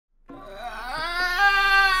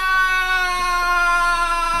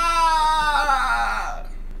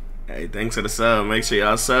thanks for the sub. Make sure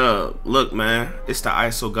y'all sub. Look, man, it's the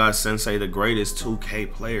ISO God Sensei, the greatest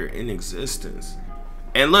 2K player in existence.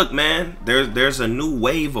 And look, man, there's a new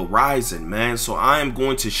wave arising, man. So I am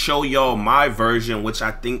going to show y'all my version, which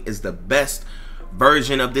I think is the best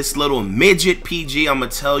version of this little midget PG. I'm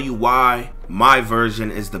gonna tell you why my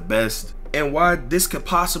version is the best and why this could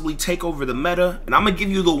possibly take over the meta. And I'm gonna give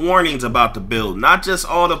you the warnings about the build, not just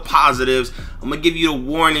all the positives. I'm gonna give you the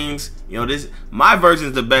warnings. You know, my version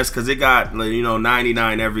is the best because it got, you know,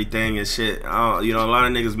 99 everything and shit. You know, a lot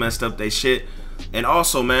of niggas messed up they shit. And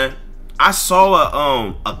also, man, I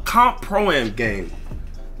saw a comp pro-am game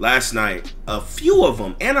last night, a few of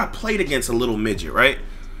them, and I played against a little midget, right?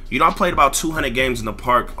 You know, I played about 200 games in the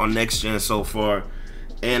park on next gen so far.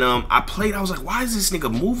 And I was like, why is this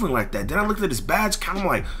nigga moving like that? Then I looked at his badge count, I'm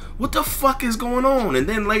like, what the fuck is going on? And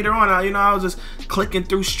then later on, I was just clicking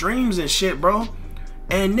through streams and shit, bro.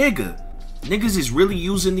 And niggas is really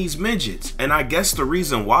using these midgets. And I guess the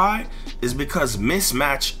reason why is because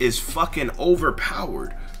mismatch is fucking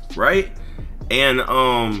overpowered, right?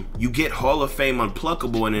 And you get Hall of Fame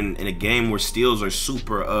unpluckable, and in a game where steals are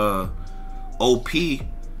super OP,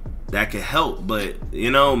 that could help. But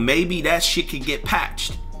you know, maybe that shit could get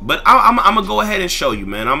patched. But I'm gonna go ahead and show you,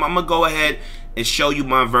 man. I'm gonna go ahead and show you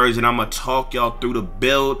my version. I'm gonna talk y'all through the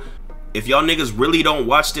build. If y'all niggas really don't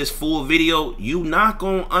watch this full video, you not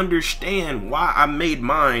gonna understand why I made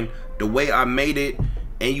mine the way I made it,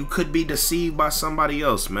 and you could be deceived by somebody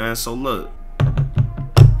else, man. So look,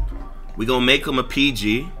 we gonna make him a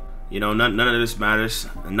PG. You know, none of this matters.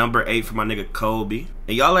 Number 8 for my nigga Kobe.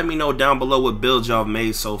 And y'all let me know down below what builds y'all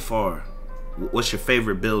made so far. What's your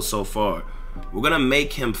favorite build so far? We're gonna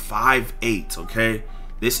make him 5'8", okay?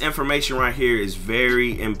 This information right here is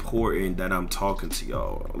very important that I'm talking to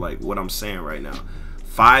y'all, like what I'm saying right now.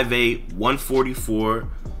 5'8", 144.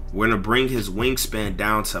 We're gonna bring his wingspan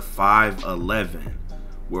down to 5'11".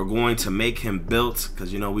 We're going to make him built,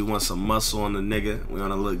 because you know we want some muscle on the nigga. We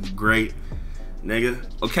wanna look great, nigga.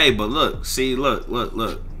 Okay, but look, see, look.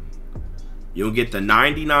 You'll get the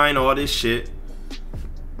 99, all this shit.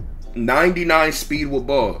 99 speed with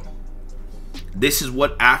ball. This is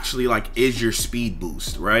what actually like is your speed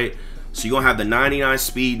boost, right? So you're gonna have the 99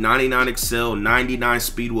 speed, 99 excel, 99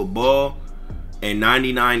 speed with ball, and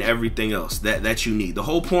 99 everything else that you need. The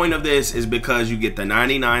whole point of this is because you get the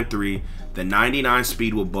 99-3, the 99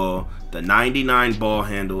 speed with ball, the 99 ball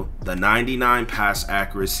handle, the 99 pass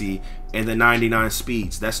accuracy, and the 99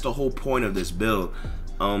 speeds. That's the whole point of this build.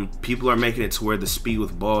 People are making it to where the speed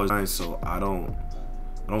with ball is 9, so I don't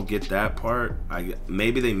get that part.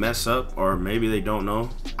 Maybe they mess up, or maybe they don't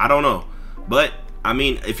know. I don't know. But I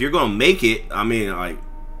mean, if you're gonna make it, I mean, like,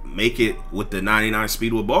 make it with the 99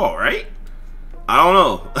 speed with ball, right? I don't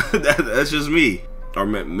know. That's just me. Or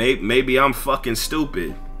maybe I'm fucking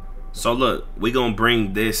stupid. So look, we gonna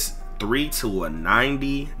bring this 3 to a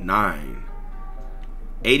 99.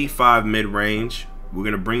 85 mid-range. We're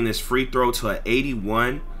gonna bring this free throw to an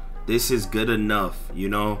 81. This is good enough, you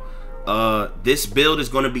know. This build is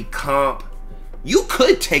gonna be comp. You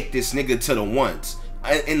could take this nigga to the ones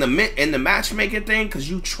in the matchmaking thing, because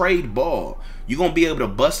you trade ball. You're gonna be able to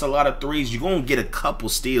bust a lot of threes. You're gonna get a couple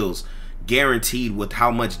steals guaranteed with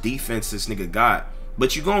how much defense this nigga got.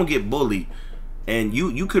 But you're gonna get bullied. And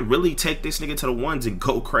you could really take this nigga to the ones and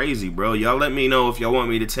go crazy, bro. Y'all let me know if y'all want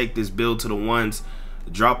me to take this build to the ones.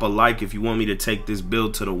 Drop a like if you want me to take this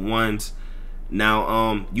build to the ones.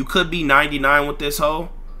 Now, you could be 99 with this hoe,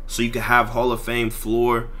 so you could have Hall of Fame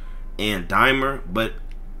floor and dimer, but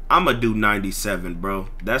I'm gonna do 97, bro.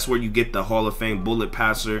 That's where you get the Hall of Fame bullet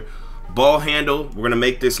passer. Ball handle, we're gonna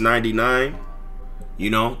make this 99. You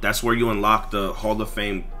know, that's where you unlock the Hall of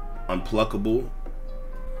Fame unpluckable.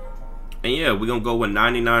 And yeah, we're gonna go with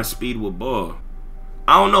 99 speed with ball.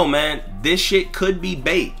 I don't know, man. This shit could be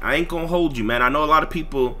bait. I ain't gonna hold you, man. I know a lot of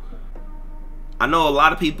people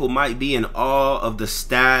might be in awe of the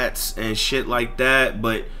stats and shit like that,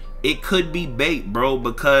 but it could be bait, bro,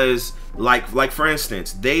 because like for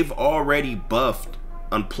instance, they've already buffed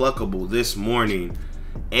unpluckable this morning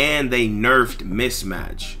and they nerfed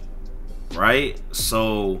mismatch, right?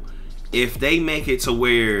 So if they make it to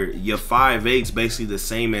where your 5'8's basically the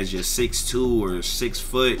same as your 6'2 or 6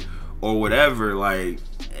 foot or whatever, like,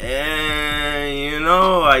 you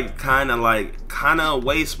know, like kind of a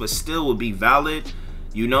waste, but still would be valid,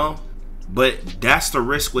 you know. But that's the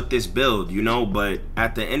risk with this build, you know. But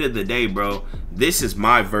at the end of the day, bro, this is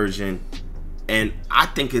my version, and I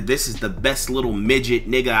think that this is the best little midget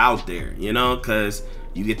nigga out there, you know, because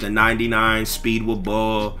you get the 99 speed with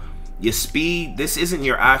ball. Your speed, this isn't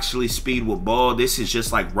your actually speed with ball. This is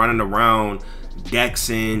just like running around,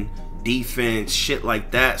 dexing, defense, shit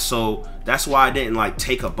like that. So that's why I didn't like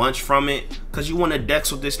take a bunch from it, because you want to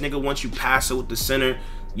dex with this nigga. Once you pass it with the center,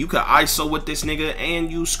 you could ISO with this nigga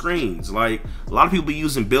and use screens. Like, a lot of people be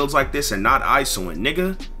using builds like this and not ISOing.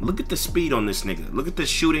 Nigga, look at the speed on this nigga. Look at the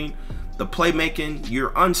shooting, the playmaking.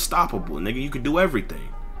 You're unstoppable, nigga. You could do everything.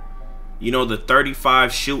 You know, the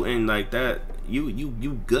 35 shooting like that,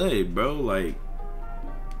 you good, bro. Like,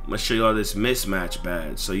 I'm gonna show y'all this mismatch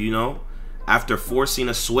badge. So, you know, after forcing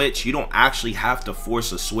a switch, you don't actually have to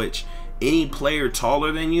force a switch. Any player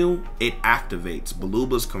taller than you, it activates.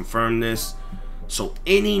 Baluba's confirmed this. So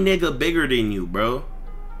any nigga bigger than you, bro,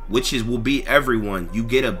 which will be everyone, you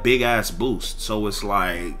get a big ass boost. So it's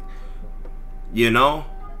like, you know,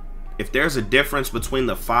 if there's a difference between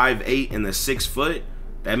the 5'8" and the 6 foot,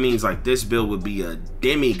 that means like this build would be a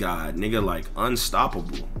demigod, nigga, like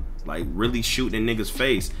unstoppable, like really shooting in niggas'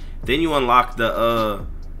 face. Then you unlock the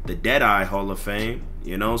Deadeye Hall of Fame,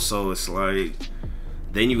 you know, so it's like,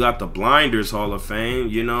 then you got the Blinders Hall of Fame,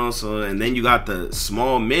 you know, so, and then you got the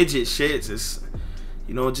small midget shits. It's,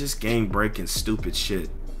 you know, just game breaking stupid shit.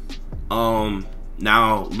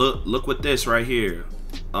 Now look with this right here.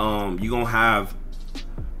 You gonna have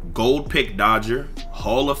gold pick dodger,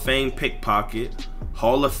 Hall of Fame pickpocket,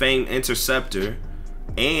 Hall of Fame interceptor,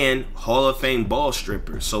 and Hall of Fame ball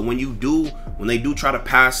stripper. So when they do try to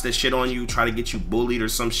pass this shit on you, try to get you bullied or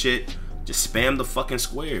some shit, just spam the fucking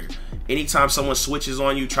square. Anytime someone switches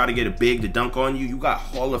on you, try to get a big to dunk on you, you got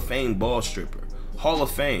Hall of Fame ball stripper, Hall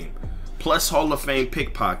of Fame, plus Hall of Fame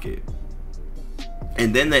pickpocket,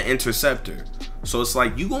 and then the interceptor. So it's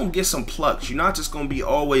like, you gonna get some plucks. You're not just gonna be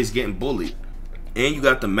always getting bullied. And you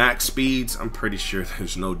got the max speeds. I'm pretty sure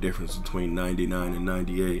there's no difference between 99 and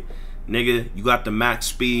 98. Nigga, you got the max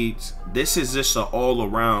speeds. This is just an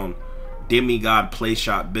all-around demigod play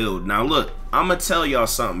shot build. Now look, I'm gonna tell y'all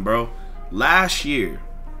something, bro. Last year,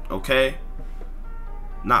 okay,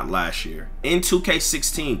 not last year, in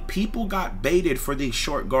 2K16, people got baited for these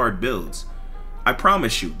short guard builds. I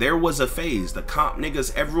promise you, there was a phase, the comp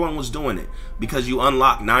niggas, everyone was doing it because you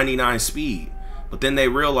unlock 99 speed, but then they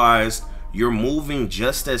realized you're moving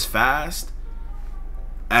just as fast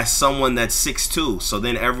as someone that's 6'2", so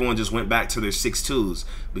then everyone just went back to their 6'2s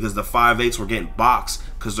because the 5'8s were getting boxed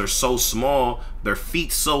because they're so small, their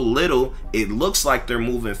feet so little, it looks like they're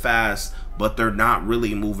moving fast, but they're not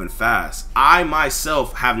really moving fast. I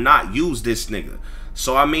myself have not used this nigga,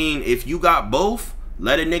 so I mean, if you got both,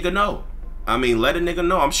 let a nigga know. I mean, let a nigga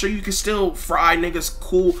know. I'm sure you can still fry niggas,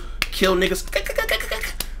 cool, kill niggas,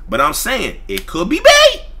 but I'm saying, it could be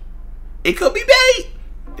bait. It could be bait.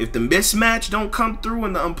 If the mismatch don't come through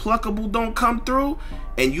and the unpluckable don't come through,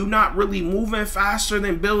 and you not really moving faster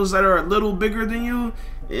than builds that are a little bigger than you,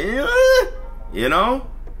 you know?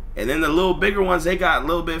 And then the little bigger ones, they got a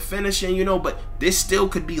little bit finishing, you know, but this still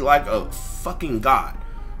could be like a fucking god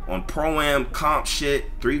on Pro-Am comp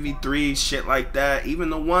shit, 3v3 shit like that, even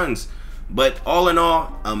the ones. But all in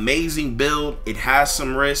all, amazing build. It has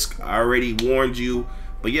some risk, I already warned you.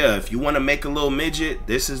 But yeah, if you want to make a little midget,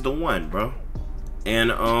 this is the one, bro. And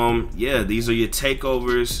yeah, these are your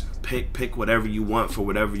takeovers. Pick whatever you want for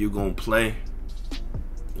whatever you're gonna play.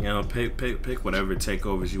 You know, pick whatever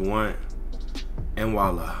takeovers you want. And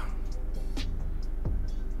voila.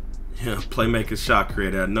 Yeah, playmaker shot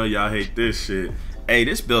creator. I know y'all hate this shit. Hey,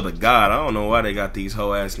 this build a god. I don't know why they got these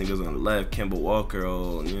hoe ass niggas on the left. Kemba Walker,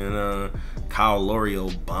 oh, you know, Kyle Lowry,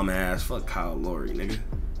 old bum ass. Fuck Kyle Lowry, nigga.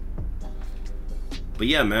 But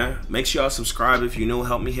yeah, man, make sure y'all subscribe if you new.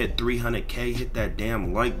 Help me hit 300K. Hit that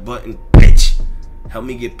damn like button, bitch. Help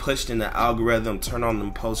me get pushed in the algorithm. Turn on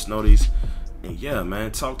them post notices. And yeah,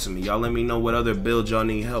 man, talk to me. Y'all let me know what other builds y'all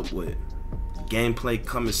need help with. Gameplay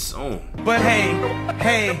coming soon. But hey,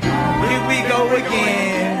 here we go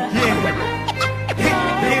again.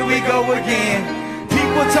 Yeah. Here we go again.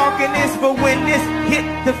 People talking this, but when this hit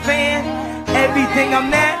the fan, everything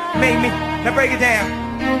I'm at made me. Now break it down.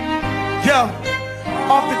 Yo.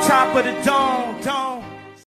 Off the top of the dome.